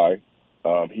this guy.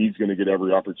 He's going to get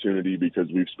every opportunity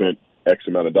because we've spent X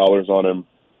amount of dollars on him,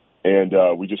 and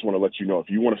we just want to let you know if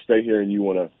you want to stay here and you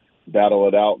want to battle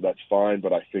it out, that's fine.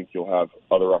 But I think you'll have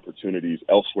other opportunities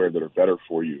elsewhere that are better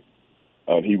for you."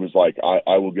 He was like,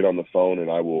 "I will get on the phone and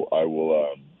I will.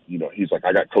 He's like,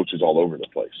 I got coaches all over the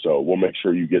place, so we'll make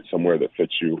sure you get somewhere that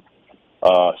fits you."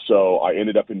 So I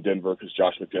ended up in Denver because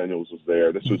Josh McDaniels was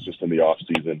there. This was just in the off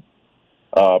season.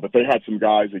 But they had some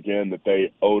guys, again, that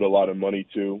they owed a lot of money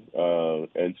to.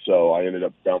 And so I ended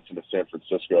up bouncing to San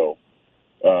Francisco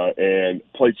and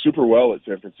played super well at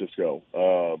San Francisco,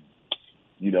 and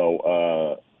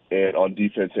on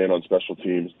defense and on special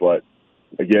teams. But,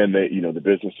 again, the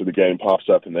business of the game pops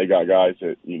up, and they got guys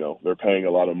that, they're paying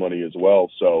a lot of money as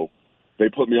well. So they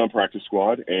put me on practice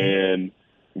squad, and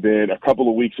then a couple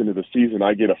of weeks into the season,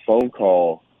 I get a phone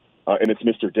call, and it's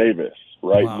Mr. Davis,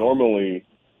 right? Wow.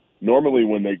 Normally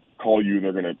when they call you,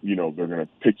 they're gonna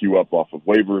pick you up off of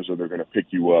waivers, or they're gonna pick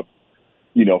you up,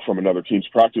 from another team's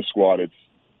practice squad.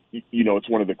 It's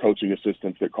one of the coaching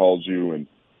assistants that calls you, and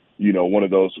one of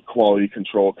those quality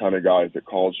control kind of guys that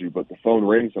calls you. But the phone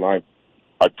rings, and I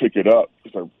pick it up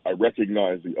because I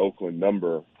recognize the Oakland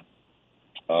number,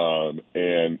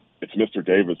 and it's Mr.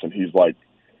 Davis, and he's like,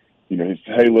 he's,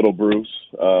 "Hey, little Bruce,"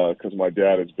 because my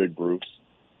dad is Big Bruce.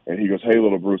 And he goes, "Hey,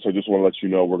 little Bruce, I just want to let you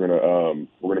know we're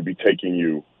gonna be taking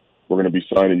you, we're gonna be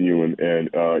signing you, and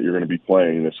you're gonna be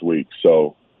playing this week."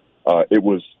 So it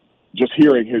was just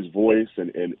hearing his voice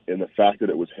and the fact that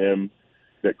it was him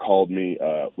that called me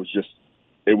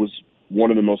it was one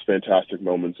of the most fantastic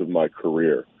moments of my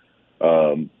career.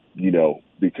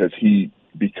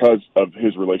 Because of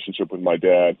his relationship with my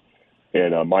dad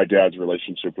and my dad's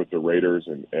relationship with the Raiders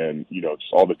and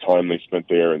just all the time they spent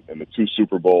there and the 2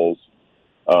 Super Bowls.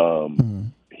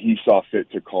 He saw fit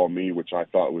to call me, which I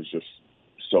thought was just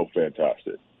so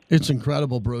fantastic. It's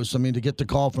incredible, Bruce. I mean, to get the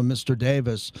call from Mr.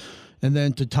 Davis and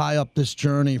then to tie up this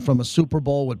journey from a Super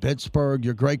Bowl with Pittsburgh,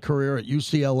 your great career at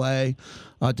UCLA,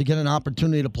 to get an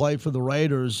opportunity to play for the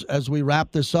Raiders. As we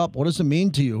wrap this up, what does it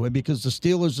mean to you? Because the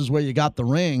Steelers is where you got the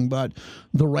ring, but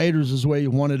the Raiders is where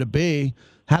you wanted to be.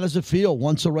 How does it feel,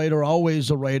 once a Raider, always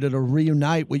a Raider, to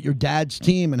reunite with your dad's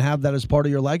team and have that as part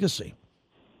of your legacy?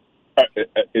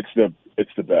 It's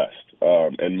the best.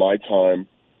 And my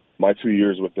 2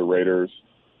 years with the Raiders,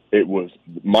 it was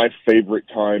my favorite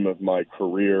time of my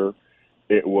career.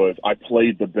 I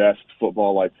played the best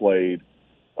football I played,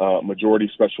 majority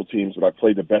special teams, but I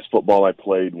played the best football I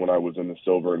played when I was in the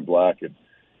silver and black.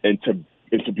 And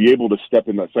to be able to step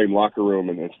in that same locker room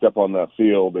and step on that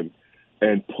field and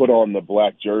put on the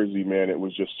black jersey, man, it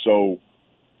was just so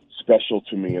special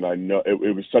to me. And I know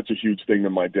it was such a huge thing to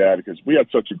my dad because we had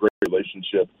such a great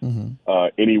relationship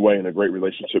anyway, and a great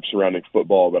relationship surrounding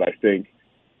football. But I think,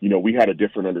 we had a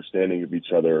different understanding of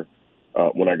each other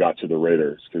when I got to the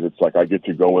Raiders, because it's like I get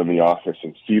to go in the office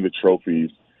and see the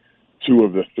trophies, 2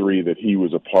 of the 3 that he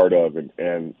was a part of. And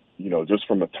just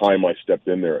from the time I stepped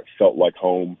in there, it felt like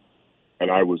home. And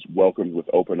I was welcomed with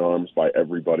open arms by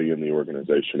everybody in the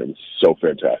organization. It was so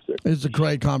fantastic. It's a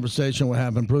great conversation we're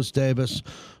having. Bruce Davis,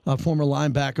 a former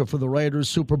linebacker for the Raiders,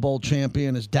 Super Bowl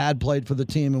champion. His dad played for the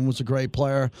team and was a great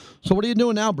player. So what are you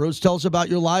doing now, Bruce? Tell us about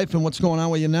your life and what's going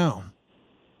on with you now.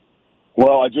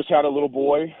 Well, I just had a little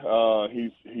boy.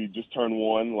 He just turned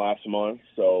 1 last month.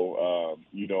 So,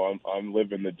 I'm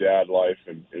living the dad life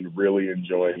and really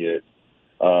enjoying it.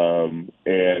 And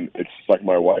it's like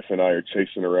my wife and I are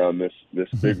chasing around this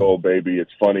big old baby.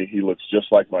 It's funny. He looks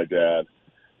just like my dad.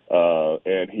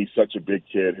 And he's such a big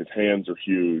kid. His hands are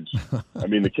huge. I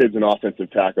mean, the kid's an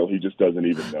offensive tackle. He just doesn't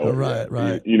even know it.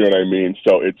 Right. You know what I mean?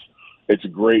 So it's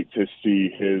great to see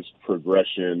his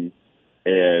progression.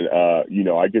 And,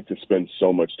 I get to spend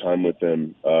so much time with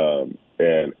him.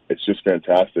 And it's just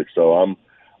fantastic. So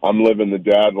I'm living the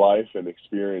dad life and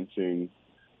experiencing,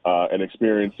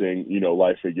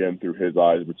 life again through his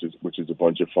eyes, which is a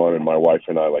bunch of fun. And my wife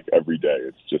and I, like, every day,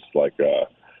 it's just like,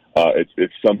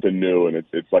 it's something new, and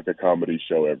it's like a comedy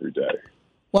show every day.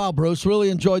 Wow, Bruce, really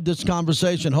enjoyed this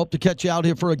conversation. Hope to catch you out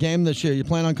here for a game this year. You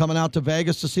plan on coming out to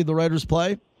Vegas to see the Raiders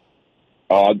play?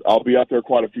 I'll be out there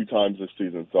quite a few times this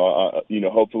season. So,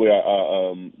 hopefully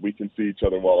we can see each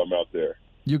other while I'm out there.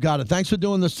 You got it. Thanks for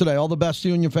doing this today. All the best to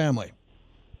you and your family.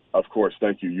 Of course.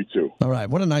 Thank you. You too. All right.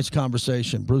 What a nice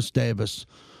conversation. Bruce Davis,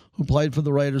 who played for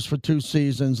the Raiders for 2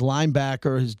 seasons,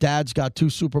 linebacker. His dad's got 2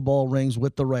 Super Bowl rings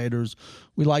with the Raiders.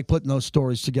 We like putting those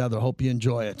stories together. Hope you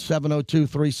enjoy it.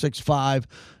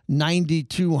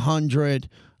 702-365-9200.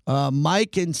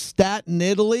 Mike in Staten,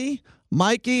 Italy.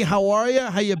 Mikey, how are you?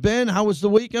 How you been? How was the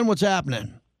weekend? What's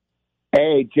happening?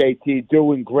 Hey, JT,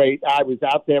 doing great. I was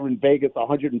out there in Vegas,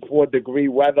 104-degree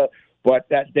weather, but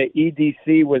the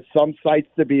EDC was some sights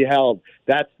to be held.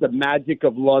 That's the magic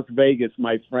of Las Vegas,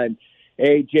 my friend.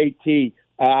 Hey, JT,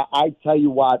 I tell you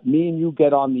what, me and you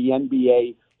get on the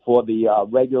NBA for the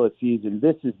regular season.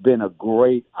 This has been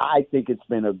I think it's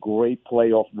been a great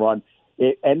playoff run.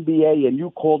 NBA, and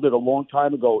you called it a long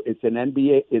time ago, it's an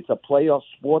NBA, it's a playoff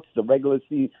sports. The regular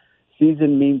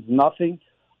season means nothing.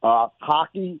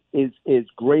 Hockey is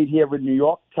great here in New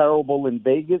York, terrible in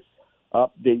Vegas.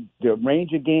 The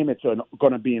Ranger game, it's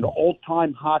going to be an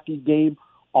old-time hockey game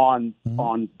on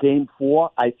Game 4.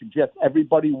 I suggest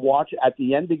everybody watch. At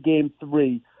the end of Game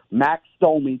 3, Max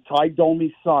Domi, Ty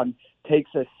Domi's son, takes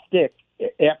a stick.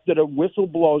 After the whistle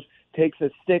blows, takes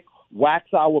a stick,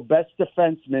 whacks our best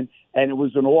defenseman, and it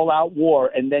was an all-out war.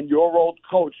 And then your old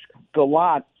coach,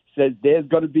 Gallant, says there's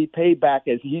going to be payback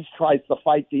as he tries to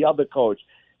fight the other coach.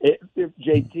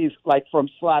 JT's like from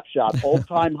Slapshot,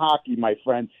 old-time hockey, my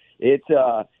friend. It's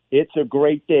a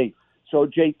great thing. So,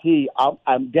 JT,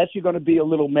 I guess you're going to be a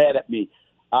little mad at me.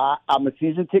 I'm a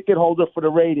season ticket holder for the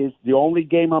Raiders. The only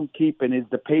game I'm keeping is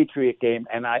the Patriot game,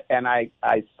 and I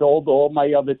sold all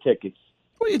my other tickets.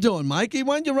 What are you doing, Mikey?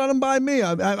 Why don't you run them by me?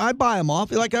 I buy them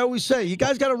off. Like I always say, you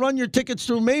guys got to run your tickets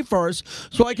through me first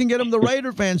so I can get them to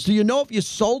Raider fans. Do you know if you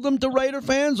sold them to Raider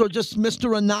fans or just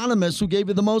Mr. Anonymous who gave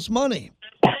you the most money?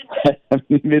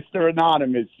 Mr.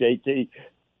 Anonymous, JT.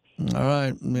 All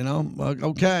right.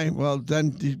 Okay. Well,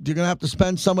 then you're going to have to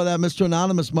spend some of that Mr.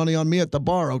 Anonymous money on me at the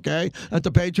bar, okay? At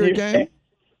the Patriot game?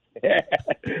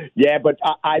 Yeah, but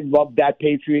I love that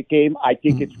Patriot game. I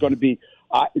think it's going to be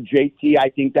JT, I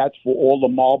think that's for all the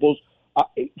marbles.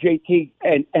 JT,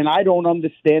 and I don't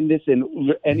understand this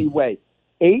in any way.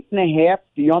 8.5,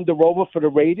 the under-over for the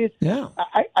Raiders? Yeah.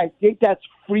 I think that's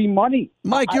free money.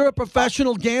 Mike, you're a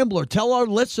professional gambler. Tell our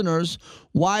listeners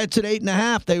why it's at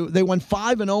 8.5. They went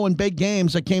 5-0 in big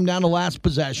games that came down to last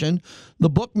possession. The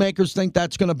bookmakers think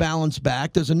that's going to balance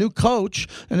back. There's a new coach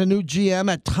and a new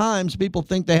GM. At times, people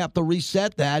think they have to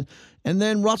reset that. And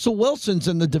then Russell Wilson's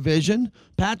in the division.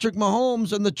 Patrick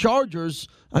Mahomes and the Chargers.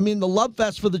 I mean, the love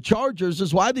fest for the Chargers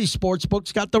is why these sports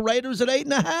books got the Raiders at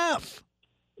 8.5.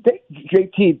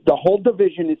 JT, the whole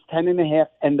division is 10.5,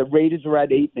 and the Raiders are at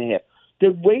 8.5.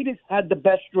 The Raiders had the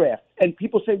best draft, and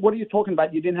people say, "What are you talking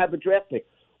about? You didn't have a draft pick."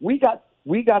 We got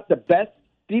the best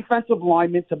defensive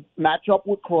lineman to match up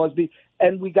with Crosby,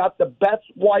 and we got the best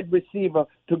wide receiver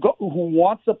to go who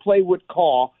wants to play with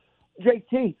Carr.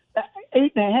 JT,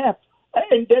 8.5,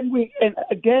 and then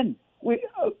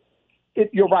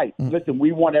you're right. Listen,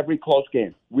 we won every close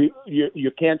game.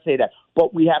 You can't say that,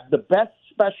 but we have the best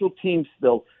special teams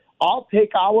still. I'll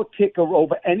take our kicker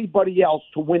over anybody else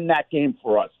to win that game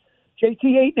for us.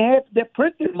 JT, 8.5, they're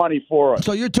printing money for us.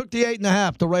 So you took the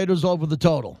 8.5, the Raiders over the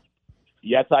total.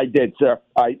 Yes, I did, sir.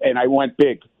 I went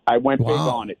big. I went big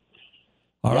on it.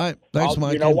 All right. Thanks,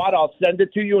 Mike. You know what? I'll send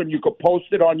it to you, and you can post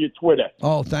it on your Twitter.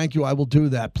 Oh, thank you. I will do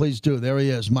that. Please do. There he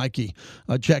is, Mikey,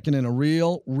 checking in, a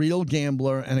real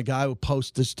gambler and a guy who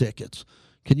posts his tickets.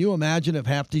 Can you imagine if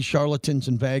half these charlatans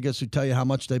in Vegas who tell you how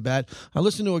much they bet? I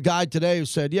listened to a guy today who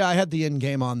said, yeah, I had the in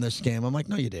game on this game. I'm like,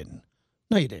 no, you didn't.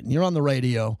 No, you didn't. You're on the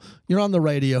radio. You're on the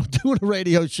radio doing a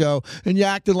radio show, and you're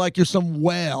acting like you're some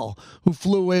whale who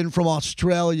flew in from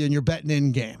Australia and you're betting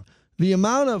in game. The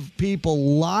amount of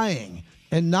people lying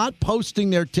and not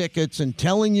posting their tickets and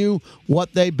telling you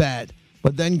what they bet,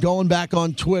 but then going back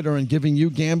on Twitter and giving you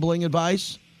gambling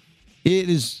advice, it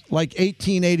is like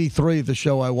 1883, the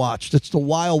show I watched. It's the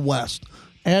Wild West.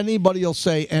 Anybody will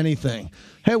say anything.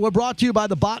 Hey, we're brought to you by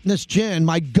the Botanist Gin,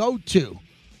 my go-to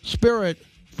spirit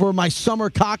for my summer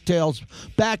cocktails.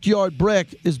 Backyard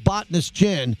Brick is Botanist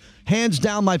Gin. Hands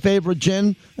down my favorite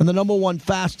gin and the #1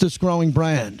 fastest growing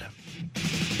brand.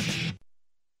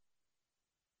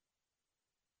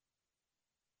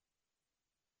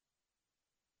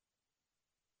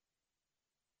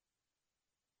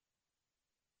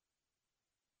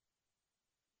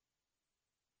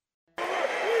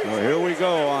 Well, here we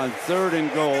go on 3rd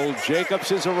and goal.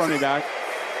 Jacobs is a running back.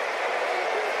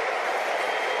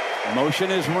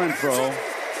 Motion is Renfro.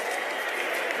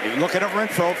 Looking at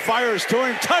Renfroe, fires to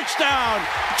him, touchdown,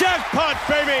 jackpot,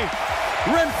 baby.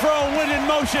 Renfroe went in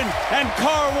motion, and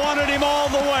Carr wanted him all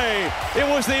the way. It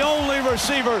was the only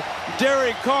receiver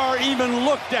Derek Carr even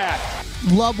looked at.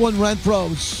 Love when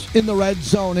Renfroe's in the red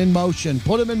zone in motion.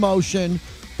 Put him in motion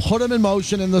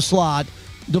in the slot.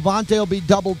 Devontae will be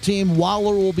double teamed.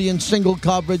 Waller will be in single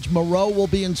coverage. Moreau will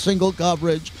be in single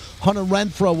coverage. Hunter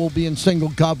Renfroe will be in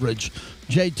single coverage.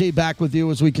 JT, back with you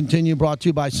as we continue, brought to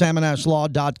you by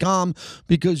SalmonAshLaw.com,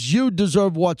 because you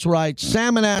deserve what's right.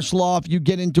 Salmon Ash Law, if you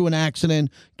get into an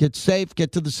accident, get safe,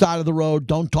 get to the side of the road.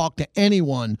 Don't talk to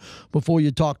anyone before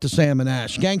you talk to Salmon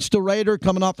Ash. Gangster Raider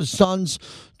coming off his son's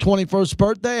 21st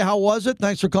birthday. How was it?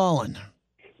 Thanks for calling.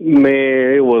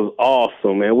 Man, it was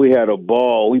awesome, man. We had a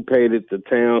ball. We paid it to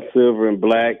Town Silver and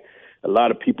Black. A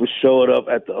lot of people showed up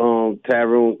at the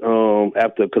tavern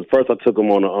after, because first I took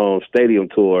them on a stadium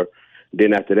tour.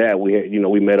 Then after that,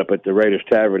 we met up at the Raiders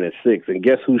Tavern at 6. And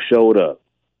guess who showed up?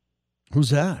 Who's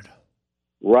that?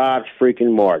 Rod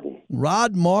freaking Martin.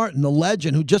 Rod Martin, the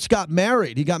legend, who just got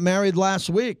married. He got married last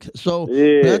week. So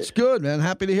That's good, man.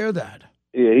 Happy to hear that.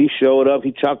 Yeah, he showed up.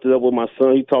 He chopped it up with my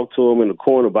son. He talked to him in the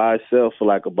corner by himself for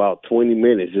like about 20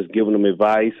 minutes, just giving him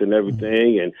advice and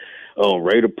everything. And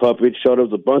Raider Puppet showed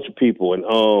up with a bunch of people. And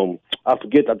I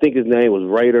think his name was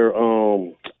Raider.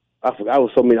 I forgot.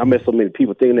 I met so many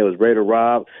people thinking it was Raider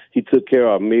Rob. He took care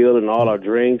of our meal and all our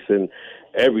drinks and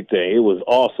everything. It was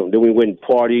awesome. Then we went and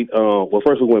partied.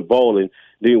 First we went bowling.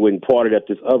 Then we went and partied at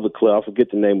this other club. I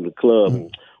forget the name of the club.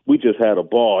 And we just had a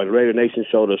ball. And Raider Nation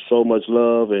showed us so much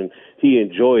love, and he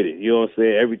enjoyed it. You know what I'm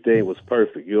saying? Everything was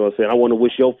perfect. You know what I'm saying? I want to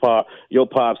wish your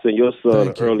pops and your son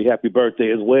an early happy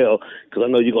birthday as well, because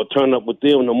I know you're going to turn up with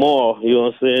them tomorrow. You know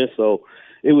what I'm saying? So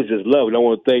it was just lovely. I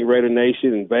want to thank Raider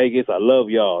Nation in Vegas. I love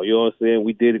y'all. You know what I'm saying?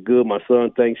 We did it good. My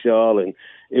son thanks y'all, and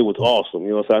it was awesome. You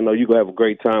know what I'm saying? I know you're going to have a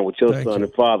great time with your son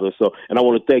and father. So, and I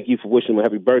want to thank you for wishing him a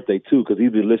happy birthday, too, because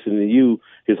he's been listening to you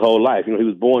his whole life. You know, he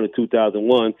was born in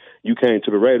 2001. You came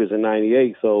to the Raiders in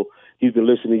 98, so he's been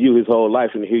listening to you his whole life,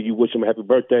 and to hear you wish him a happy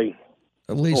birthday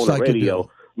at least on the radio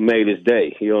made his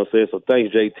day. You know what I'm saying? So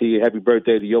thanks, JT. Happy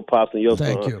birthday to your pops and your son.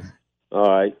 Thank you. All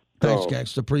right. Thanks,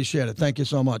 Gangster. Appreciate it. Thank you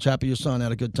so much. Happy your son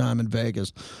had a good time in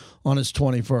Vegas on his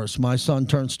 21st. My son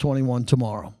turns 21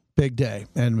 tomorrow. Big day.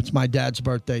 And it's my dad's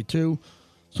birthday, too.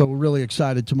 So we're really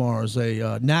excited. Tomorrow is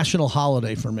a national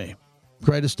holiday for me.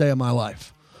 Greatest day of my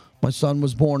life. My son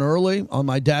was born early on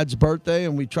my dad's birthday,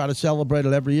 and we try to celebrate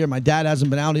it every year. My dad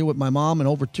hasn't been out here with my mom in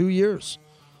over 2 years.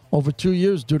 Over 2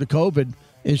 years due to COVID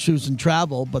issues and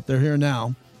travel, but they're here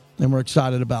now, and we're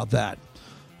excited about that.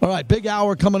 All right, big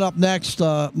hour coming up next.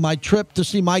 My trip to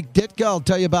see Mike Ditka, I'll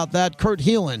tell you about that. Kurt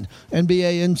Heelan,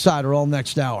 NBA Insider, all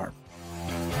next hour.